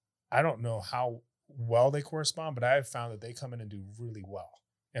practice, I don't know how well they correspond, but I have found that they come in and do really well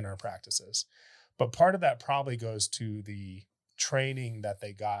in our practices. But part of that probably goes to the training that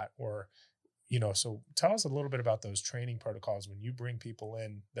they got, or, so tell us a little bit about those training protocols when you bring people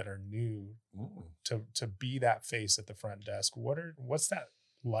in that are new to be that face at the front desk. What's that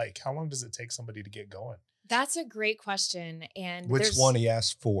like? How long does it take somebody to get going? That's a great question. And which one he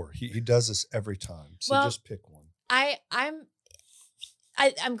asked for? He does this every time. So just pick one.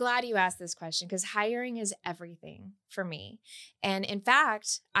 I'm glad you asked this question, because hiring is everything for me. And in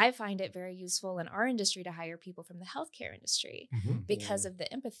fact, I find it very useful in our industry to hire people from the healthcare industry because of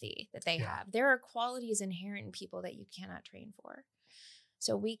the empathy that they have. There are qualities inherent in people that you cannot train for.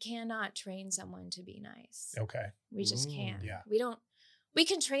 So we cannot train someone to be nice. Okay. We just can't. Yeah. We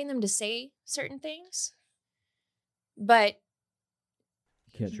can train them to say certain things, but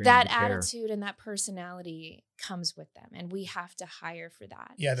that attitude and that personality comes with them, and we have to hire for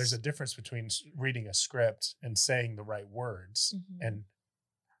that. Yeah, there's a difference between reading a script and saying the right words and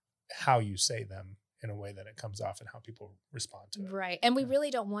how you say them in a way that it comes off and how people respond to it. Right. And we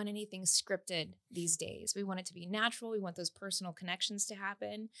really don't want anything scripted these days. We want it to be natural. We want those personal connections to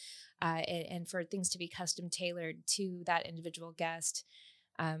happen, and for things to be custom tailored to that individual guest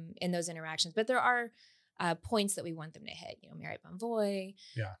in those interactions. But there are points that we want them to hit, Marriott Bonvoy,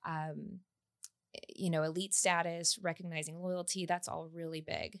 elite status, recognizing loyalty. That's all really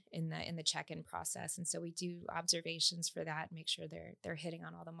big in the check-in process. And so we do observations for that, make sure they're hitting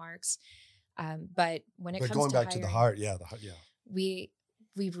on all the marks. But when it comes going to back hiring, to the heart, we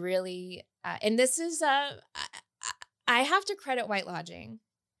really, and this is, I have to credit White Lodging.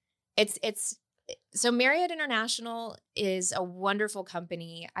 So Marriott International is a wonderful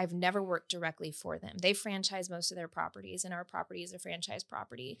company. I've never worked directly for them. They franchise most of their properties, and our property is a franchise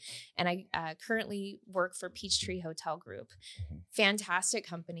property. And I currently work for Peachtree Hotel Group. Fantastic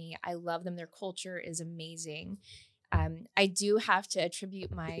company. I love them. Their culture is amazing. I do have to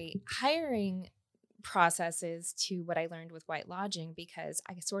attribute my hiring processes to what I learned with White Lodging, because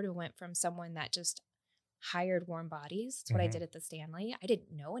I sort of went from someone that just hired warm bodies. That's what I did at the Stanley. I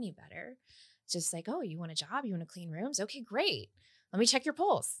didn't know any better. Just like, oh, you want a job? You want to clean rooms? Okay, great. Let me check your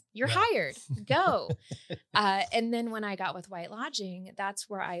pulse. You're hired. Go. And then when I got with White Lodging, that's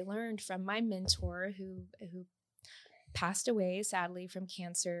where I learned from my mentor who passed away, sadly, from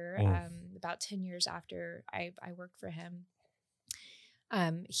cancer about 10 years after I worked for him.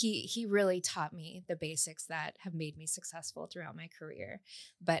 He really taught me the basics that have made me successful throughout my career.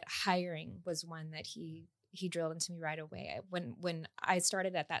 But hiring was one that he drilled into me right away. When I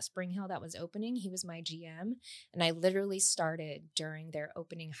started at that Spring Hill that was opening, he was my GM, and I literally started during their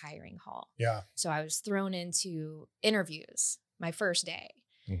opening hiring hall. Yeah. So I was thrown into interviews my first day,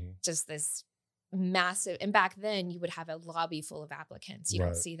 just this massive, and back then you would have a lobby full of applicants. You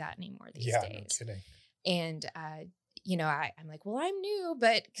don't see that anymore these days. No kidding. And, I'm like, well, I'm new,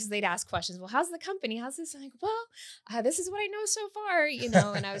 but because they'd ask questions, well, how's the company? How's this? I'm like, well, this is what I know so far,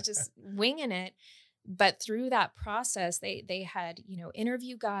 and I was just winging it. But through that process, they had,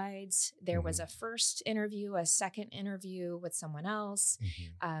 interview guides. There was a first interview, a second interview with someone else.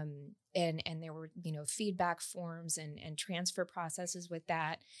 And there were, feedback forms and transfer processes with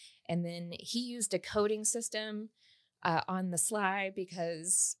that. And then he used a coding system on the slide,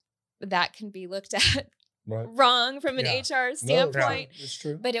 because that can be looked at wrong from an HR standpoint. It's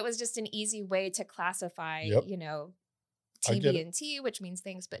true. But it was just an easy way to classify, TB&T, which means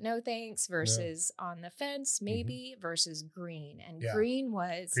thanks but no thanks, versus on the fence, maybe, versus green. And green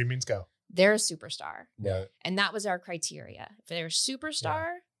means go. They're a superstar. Right. And that was our criteria. If they're a superstar,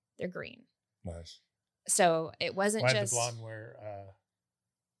 they're green. Nice. So it wasn't Why just... did the blonde wear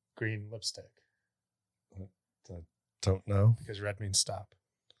green lipstick? I don't know. Because red means stop.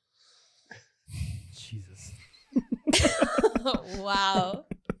 Jesus. Wow.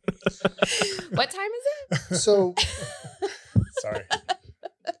 What time is it? So, sorry.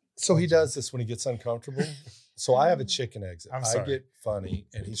 So he does this when he gets uncomfortable. So I have a chicken exit. I'm I sorry. get funny,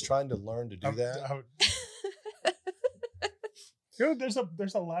 and he's trying to learn to do that. Dude, there's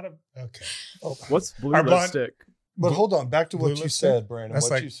a lot of okay. Oh, What's blue Our blonde- lipstick? but hold on, back to Blue what you lipstick? said, Brandon. That's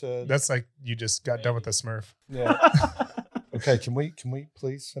What like you said. That's like you just got done with the Smurf. Yeah. Okay, can we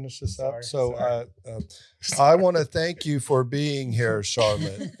please finish this up? Sorry, So I want to thank you for being here,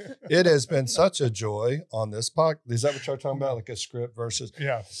 Charlotte. It has been such a joy on this podcast. Is that what you're talking about? Like a script versus?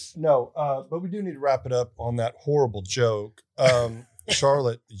 Yeah. No, but we do need to wrap it up on that horrible joke.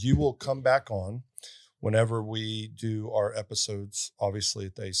 Charlotte, you will come back on whenever we do our episodes, obviously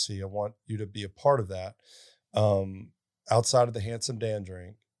at the AC. I want you to be a part of that. Outside of the Handsome Dan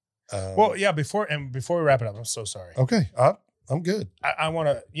drink. Well, yeah. Before we wrap it up, I'm so sorry. Okay, I'm good. I want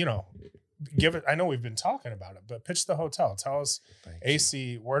to, give it. I know we've been talking about it, but pitch the hotel. Tell us,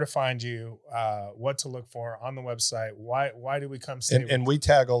 AC, where to find you, what to look for on the website. Why do we come stay? And we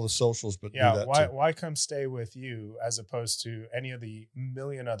tag all the socials, but yeah, do that too. why come stay with you as opposed to any of the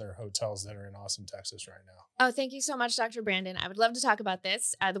million other hotels that are in Austin, Texas right now? Oh, thank you so much, Dr. Brandon. I would love to talk about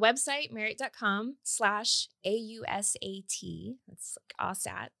this. The website, Marriott.com/AUSAT. That's like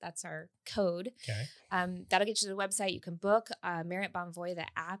AUSAT. That's our code. Okay. That'll get you to the website. You can book Marriott Bonvoy. The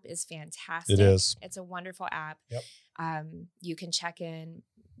app is fantastic. It is. It's a wonderful app. Yep. You can check in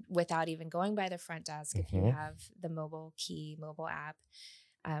without even going by the front desk if you have the mobile app,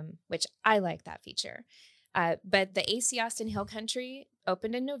 which I like that feature. But the AC Austin Hill Country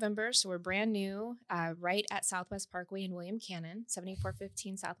opened in November, so we're brand new, right at Southwest Parkway in William Cannon,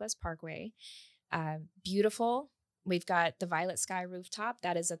 7415 Southwest Parkway. Beautiful. We've got the Violet Sky rooftop.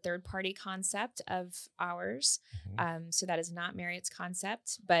 That is a third-party concept of ours. So that is not Marriott's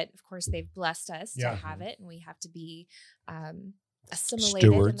concept, but of course they've blessed us to have it, and we have to be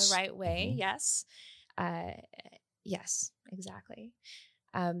assimilated Stewards. in the right way. Yes. Yes, exactly.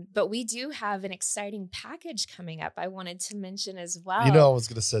 But we do have an exciting package coming up I wanted to mention as well. I was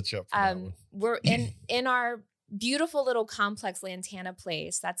going to set you up for that one. We're in our beautiful little complex Lantana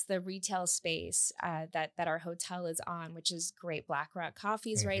Place. That's the retail space that our hotel is on, which is great. Black Rock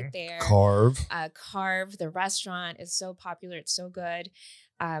Coffee's right there. Carve. Carve, the restaurant is so popular. It's so good.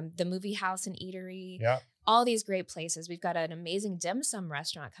 The movie house and eatery. Yeah. All these great places. We've got an amazing dim sum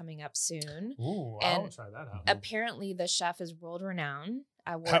restaurant coming up soon. Ooh, And I'll try that out. Apparently the chef is world renowned.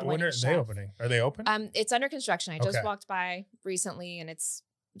 When are they opening? Are they open? It's under construction. I just Okay. walked by recently, and it's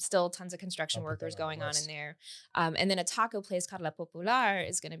still tons of construction I'll put workers that on the going on in list. there. And then a taco place called La Popular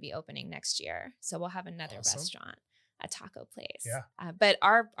is going to be opening next year. So we'll have another Awesome. restaurant, a taco place. Yeah. But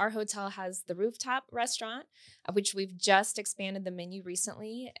our hotel has the rooftop restaurant, which we've just expanded the menu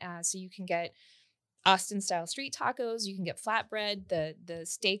recently. So you can get Austin style street tacos. You can get flatbread. The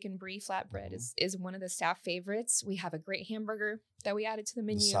steak and brie flatbread is one of the staff favorites. We have a great hamburger that we added to the The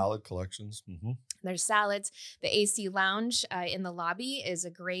menu. salad collections. There's salads. The AC Lounge in the lobby is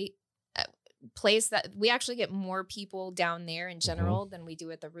a great place that we actually get more people down there in general than we do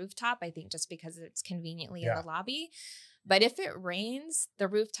at the rooftop. I think just because it's conveniently in the lobby. But if it rains, the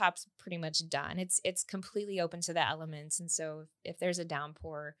rooftop's pretty much done. It's completely open to the elements. And so if there's a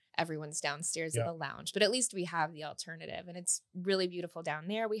downpour, everyone's downstairs in the lounge. But at least we have the alternative. And it's really beautiful down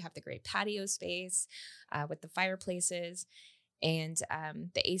there. We have the great patio space with the fireplaces and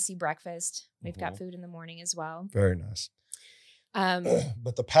the AC breakfast. We've got food in the morning as well. Very nice.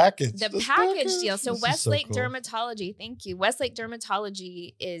 But the package. The package deal. So Westlake Dermatology, thank you. Westlake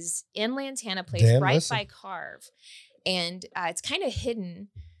Dermatology is in Lantana Place, by Carve. And it's kind of hidden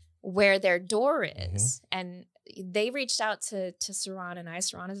where their door is. And they reached out to Saran and I.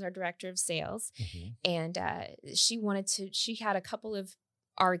 Saran is our director of sales. And she had a couple of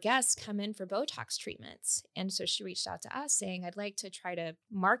our guests come in for Botox treatments. And so she reached out to us saying, I'd like to try to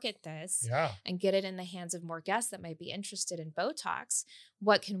market this and get it in the hands of more guests that might be interested in Botox.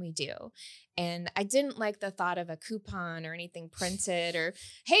 What can we do? And I didn't like the thought of a coupon or anything printed or,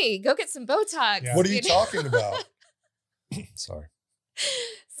 hey, go get some Botox. What are you talking about? Sorry.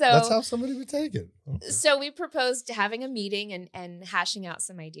 So that's how somebody would take it. Okay. So we proposed having a meeting and hashing out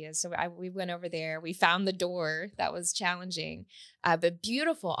some ideas. So we went over there. We found the door that was challenging, but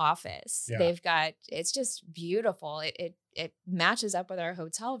beautiful office. Yeah. They've got, it's just beautiful. It matches up with our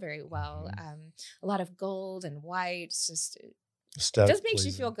hotel very well. A lot of gold and white. It's just, just makes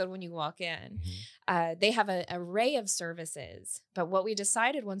you feel good when you walk in. They have an array of services, but what we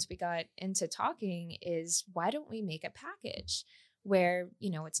decided once we got into talking is why don't we make a package where,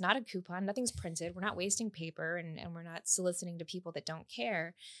 it's not a coupon, nothing's printed. We're not wasting paper and we're not soliciting to people that don't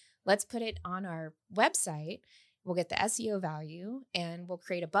care. Let's put it on our website. We'll get the SEO value and we'll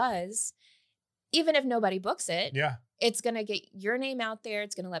create a buzz. even if nobody books it, Yeah. it's going to get your name out there.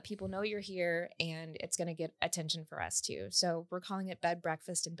 It's going to let people know you're here, and it's going to get attention for us too. So we're calling it Bed,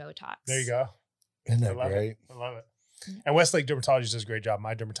 Breakfast, and Botox. There you go. Isn't I that love great? it. I love it. And Westlake Dermatology does a great job.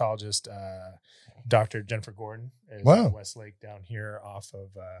 My dermatologist, Dr. Jennifer Gordon, is Wow. at Westlake down here off of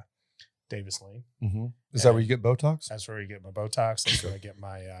Davis Lane. Mm-hmm. Is that where you get Botox? That's where you get my Botox. That's where I get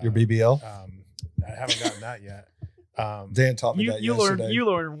my Your BBL? I haven't gotten that yet. Dan taught me that you yesterday. you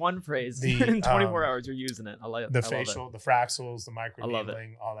learned one phrase in 24 hours. You're using it. I like the facial, the Fraxels, the love it.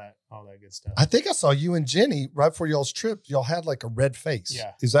 microneedling, all that good stuff. I think I saw you and Jenny right before y'all's trip. Y'all had like a red face.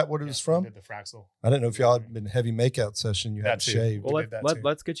 Yeah. Is that what it was from? We did the Fraxel. I didn't know if y'all had been heavy makeout session. You That hadn't too. shaved. Well, We did that too.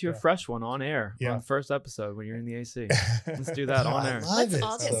 let's get you a Yeah. fresh one on air Yeah. on the first episode when you're in the AC. Let's do that on I air. love Let's it.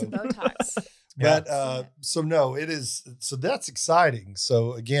 all get So- some Botox. But Yeah. so no, it is. So that's exciting.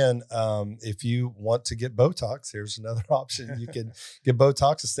 So again, if you want to get Botox, here's another option. You can get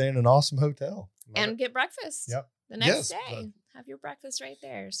Botox and stay in an awesome hotel. Love And it. get breakfast Yep. the next Yes, day. Have your breakfast right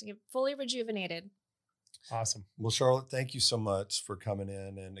there. So you're fully rejuvenated. Awesome. Well, Charlotte, thank you so much for coming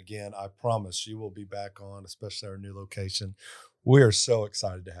in. And again, I promise you will be back on, especially our new location. We are so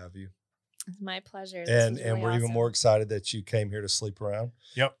excited to have you. It's my pleasure. This And was really we're even awesome. more excited that you came here to sleep around.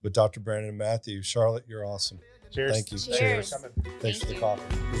 Yep. With Dr. Brandon and Matthew. Charlotte, you're awesome. Cheers. Thank you. Cheers. Thanks for the you.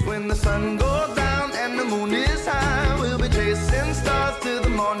 coffee. When the sun goes down and the moon is high, we'll be chasing stars till the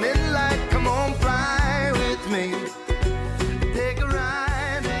morning